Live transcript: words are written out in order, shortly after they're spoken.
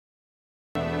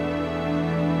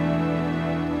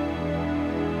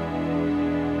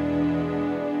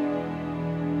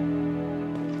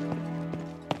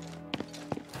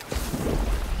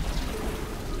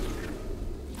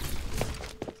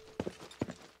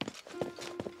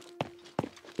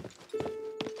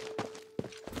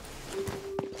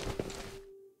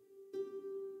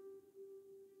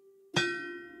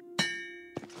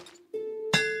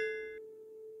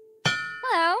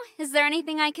Is there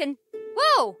anything I can...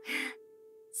 Whoa!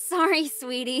 Sorry,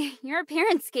 sweetie. Your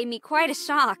appearance gave me quite a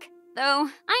shock. Though,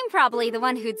 I'm probably the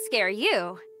one who'd scare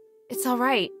you. It's all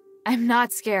right. I'm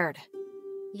not scared.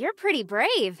 You're pretty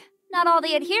brave. Not all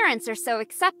the adherents are so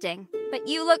accepting, but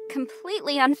you look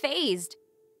completely unfazed.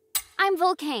 I'm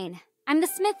Vulcane. I'm the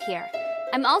smith here.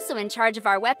 I'm also in charge of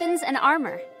our weapons and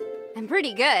armor. I'm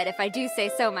pretty good, if I do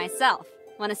say so myself.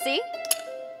 Wanna see?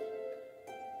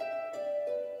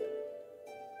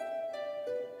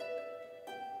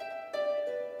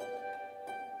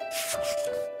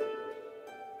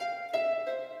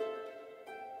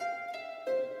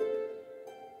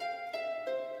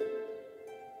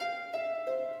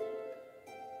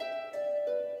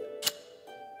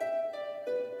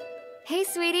 Hey,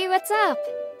 sweetie, what's up?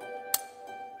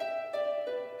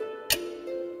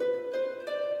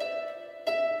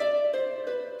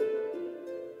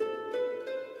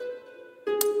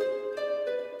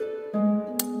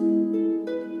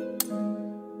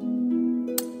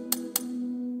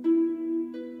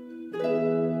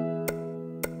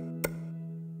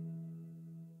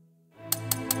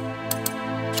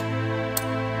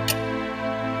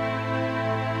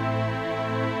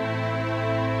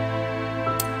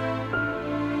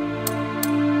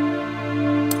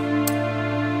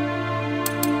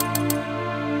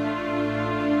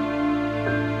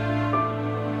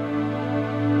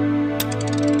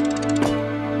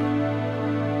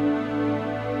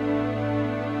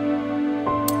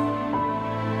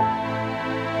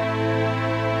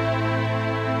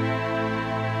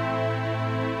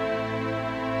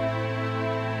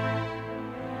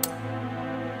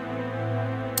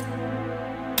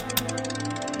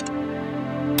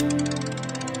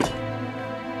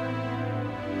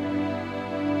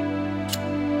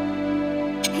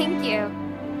 Thank you.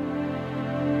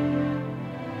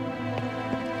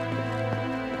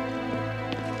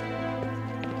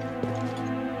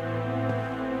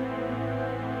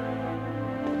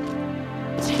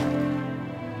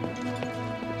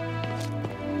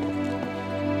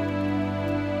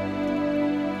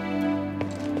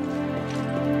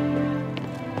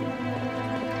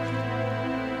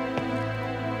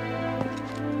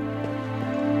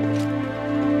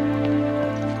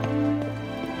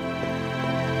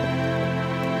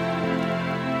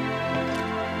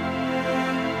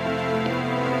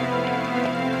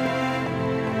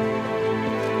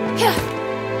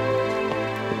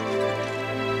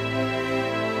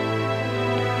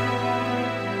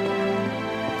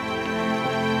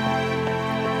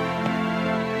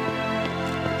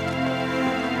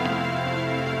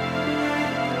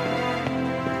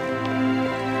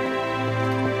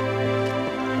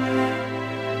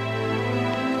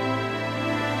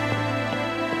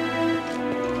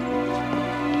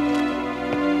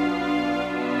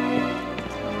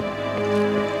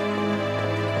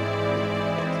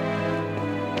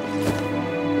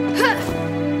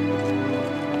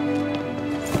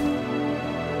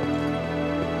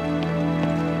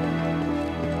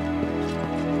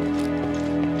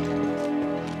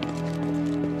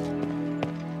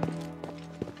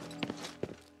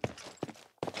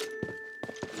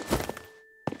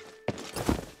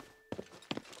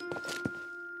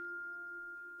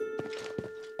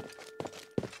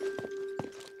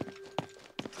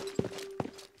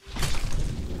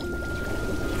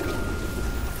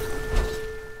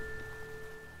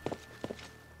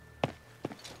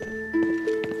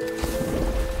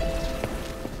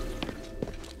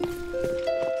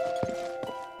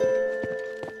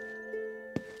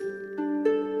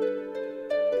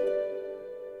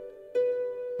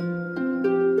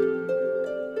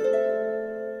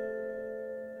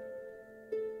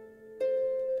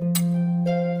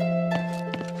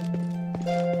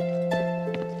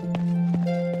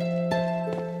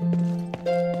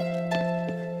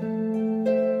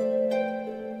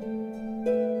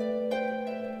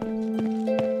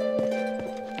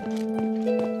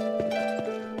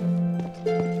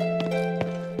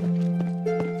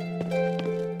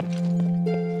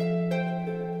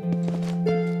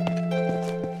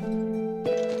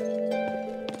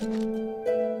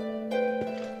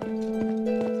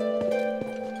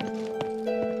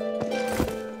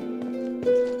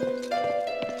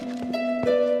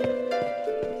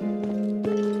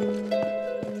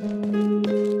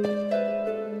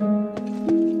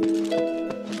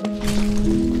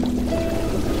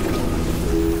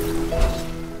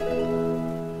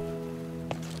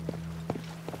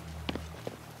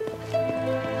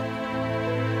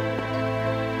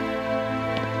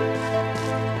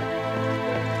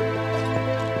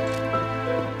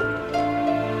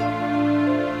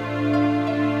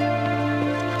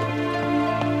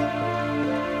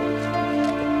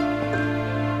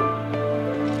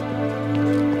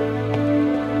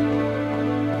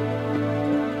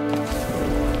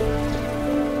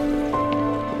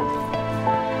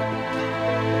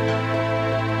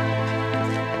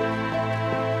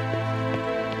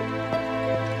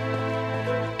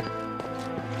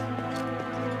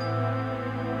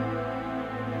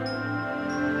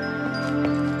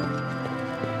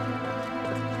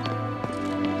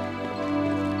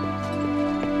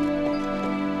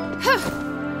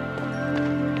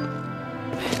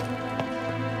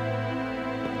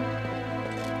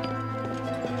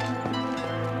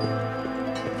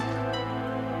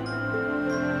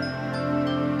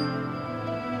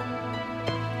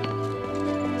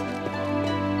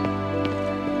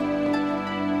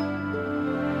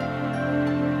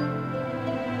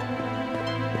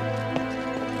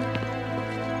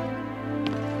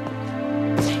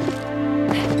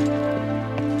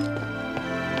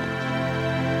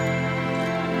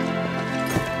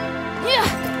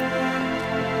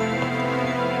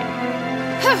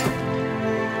 Did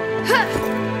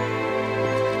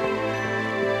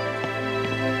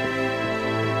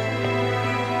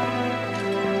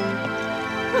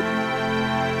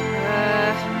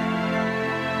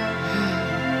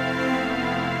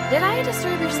I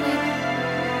disturb your sleep?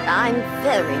 I'm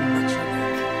very much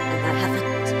awake, and I have a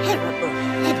terrible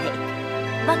headache.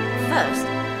 But first,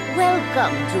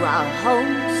 welcome to our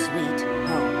home sweet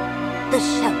home, the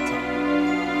shelter.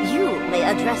 You may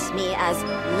address me as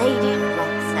Lady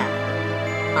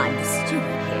Roxanne. I'm the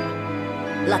steward here.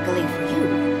 Luckily for you,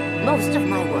 most of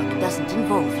my work doesn't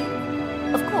involve you.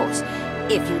 Of course,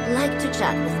 if you'd like to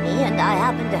chat with me and I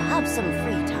happen to have some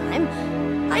free time,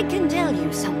 I can tell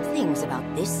you some things about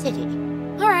this city.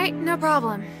 Alright, no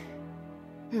problem.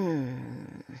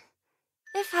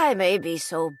 If I may be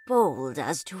so bold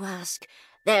as to ask,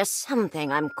 there's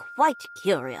something I'm quite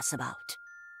curious about.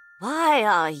 Why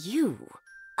are you,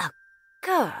 a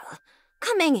girl,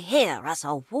 coming here as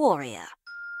a warrior?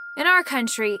 In our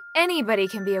country, anybody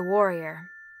can be a warrior.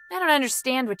 I don't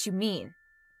understand what you mean.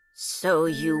 So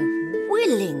you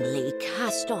willingly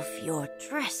cast off your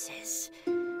dresses.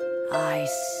 I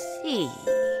see.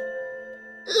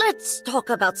 Let's talk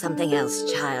about something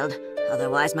else, child.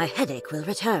 Otherwise my headache will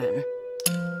return.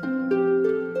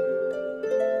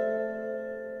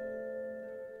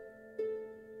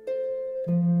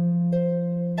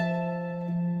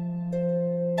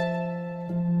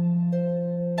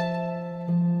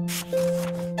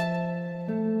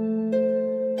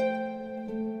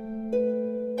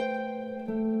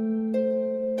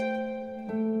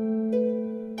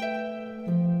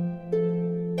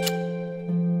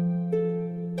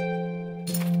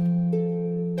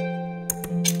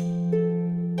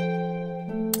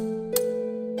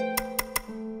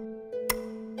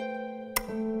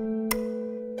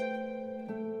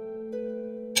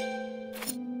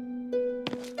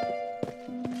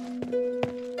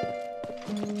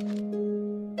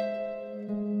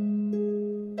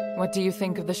 What do you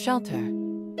think of the shelter?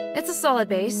 It's a solid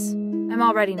base. I'm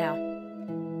all ready now.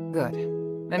 Good.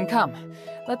 Then come,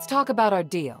 let's talk about our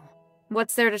deal.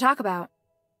 What's there to talk about?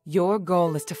 Your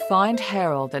goal is to find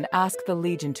Harold and ask the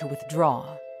Legion to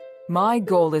withdraw. My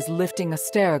goal is lifting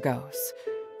Asterigos,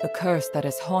 the curse that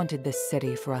has haunted this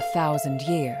city for 1,000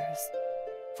 years.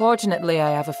 Fortunately,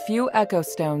 I have a few echo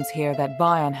stones here that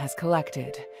Bion has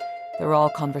collected. They're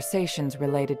all conversations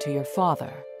related to your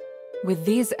father. With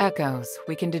these echoes,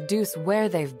 we can deduce where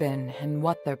they've been and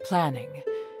what they're planning.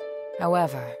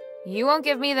 However, You won't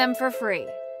give me them for free,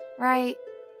 right?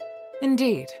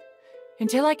 indeed,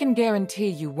 until I can guarantee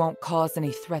you won't cause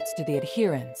any threats to the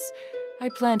adherents, I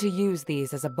plan to use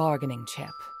these as a bargaining chip.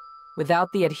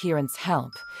 Without the adherents'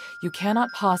 help, you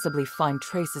cannot possibly find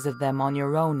traces of them on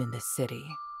your own in this city.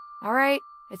 Alright,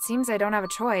 it seems I don't have a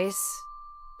choice.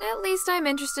 At least I'm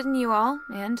interested in you all,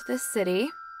 and this city.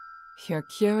 Your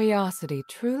curiosity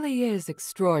truly is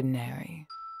extraordinary.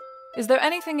 Is there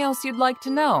anything else you'd like to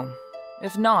know?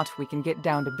 If not, we can get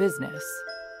down to business.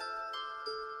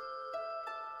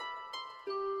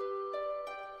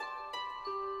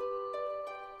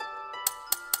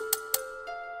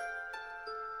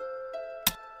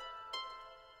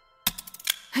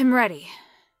 I'm ready.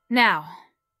 Now,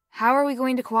 how are we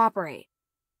going to cooperate?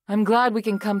 I'm glad we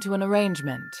can come to an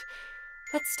arrangement.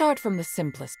 Let's start from the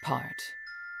simplest part.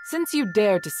 Since you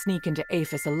dared to sneak into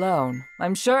Aphis alone,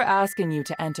 I'm sure asking you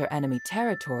to enter enemy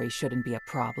territory shouldn't be a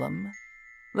problem.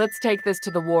 Let's take this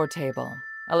to the war table.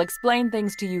 I'll explain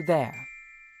things to you there.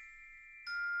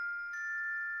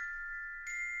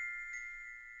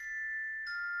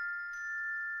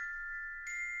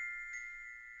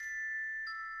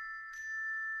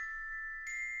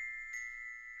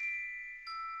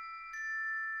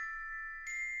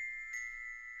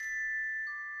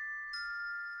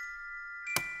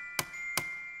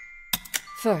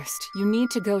 First, you need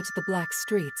to go to the Black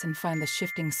Streets and find the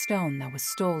shifting stone that was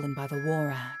stolen by the War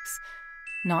Axe.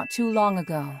 Not too long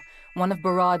ago, one of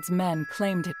Barad's men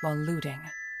claimed it while looting.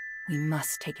 We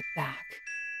must take it back.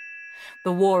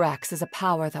 The War Axe is a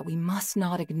power that we must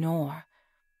not ignore.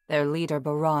 Their leader,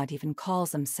 Barad, even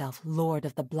calls himself Lord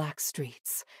of the Black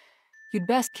Streets. You'd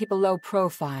best keep a low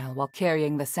profile while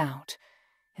carrying this out.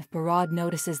 If Barad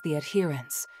notices the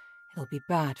adherents, it'll be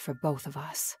bad for both of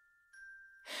us.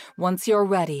 Once you're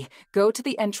ready, go to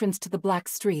the entrance to the Black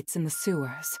Streets in the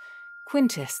sewers.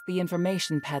 Quintus, the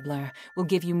information peddler, will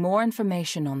give you more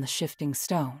information on the shifting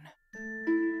stone.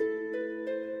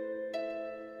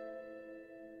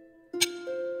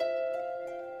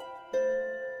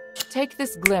 Take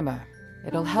this glimmer.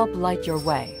 It'll help light your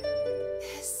way.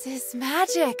 This is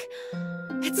magic!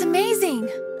 It's amazing!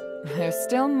 There's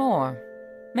still more.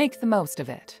 Make the most of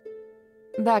it.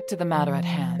 back to the matter at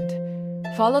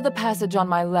hand. Follow the passage on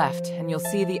my left, and you'll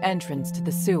see the entrance to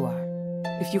the sewer.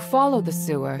 If you follow the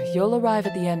sewer, you'll arrive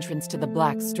at the entrance to the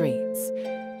Black Streets.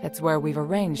 That's where we've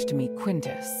arranged to meet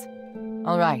Quintus.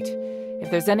 All right.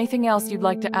 If there's anything else you'd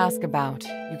like to ask about,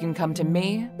 you can come to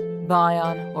me,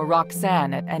 Bion, or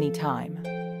Roxanne at any time.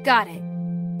 Got it.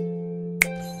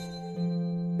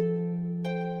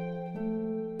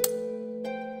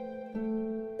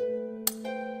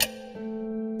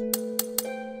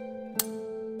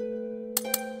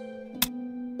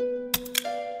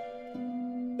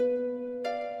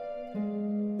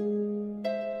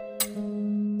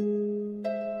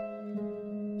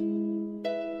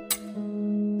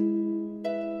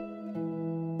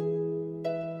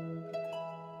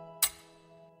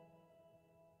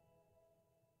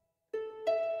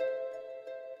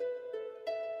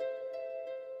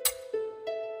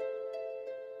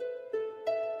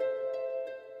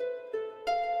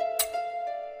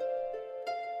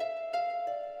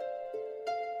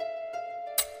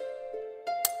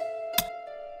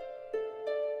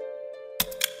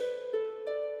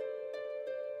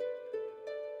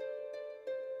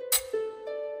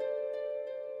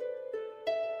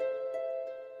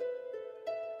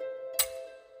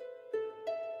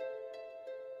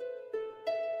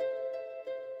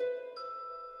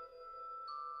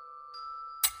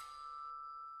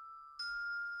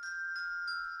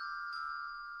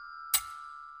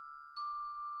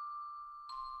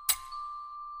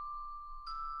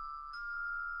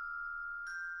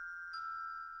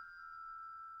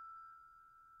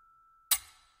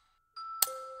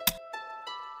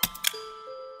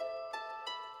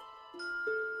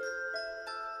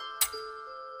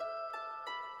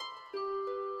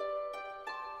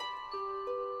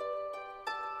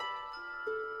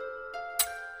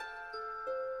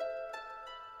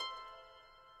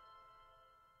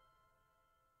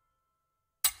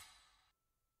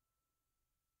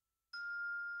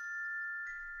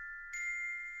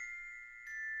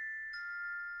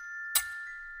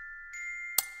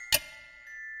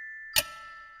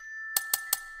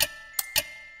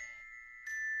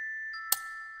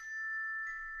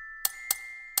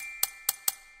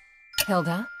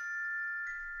 Hilda?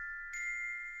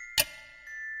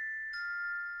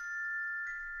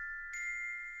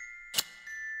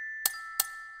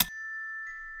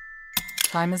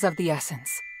 Time is of the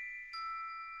essence.